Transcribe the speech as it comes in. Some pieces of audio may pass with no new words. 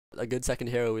a good second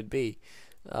hero would be.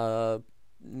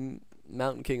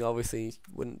 Mountain King obviously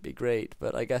wouldn't be great,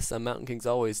 but I guess Mountain King's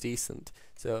always decent,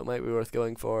 so it might be worth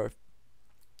going for.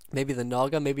 Maybe the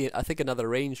Naga, maybe I think another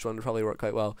ranged one would probably work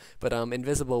quite well. But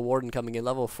Invisible Warden coming in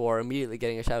level 4, immediately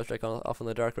getting a Shadow Strike off on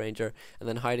the Dark Ranger, and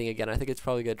then hiding again. I think it's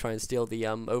probably going to try and steal the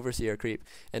Overseer creep.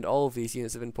 And all of these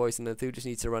units have been poisoned, and Thu just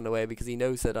needs to run away because he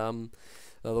knows that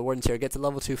the Warden's here. Gets a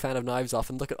level 2 Fan of Knives off,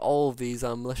 and look at all of these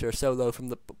militia are so low from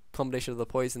the combination of the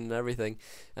poison and everything.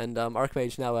 And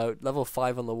Archmage now out, level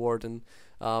 5 on the Warden.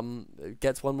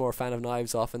 Gets one more Fan of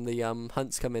Knives off, and the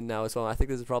hunts come in now as well. I think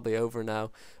this is probably over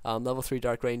now. Level 3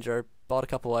 Dark Ranger, bought a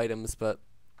couple items, but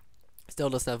still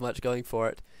doesn't have much going for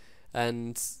it.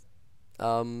 And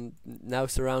now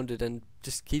surrounded and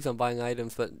just keeps on buying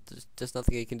items, but just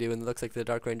nothing he can do. And it looks like the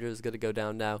Dark Ranger is going to go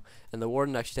down now. And the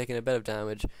Warden actually taking a bit of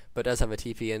damage, but does have a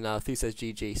TP, and Thu says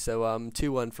GG. So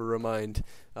 2-1 for Remind.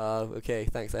 Okay,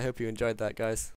 thanks. I hope you enjoyed that, guys.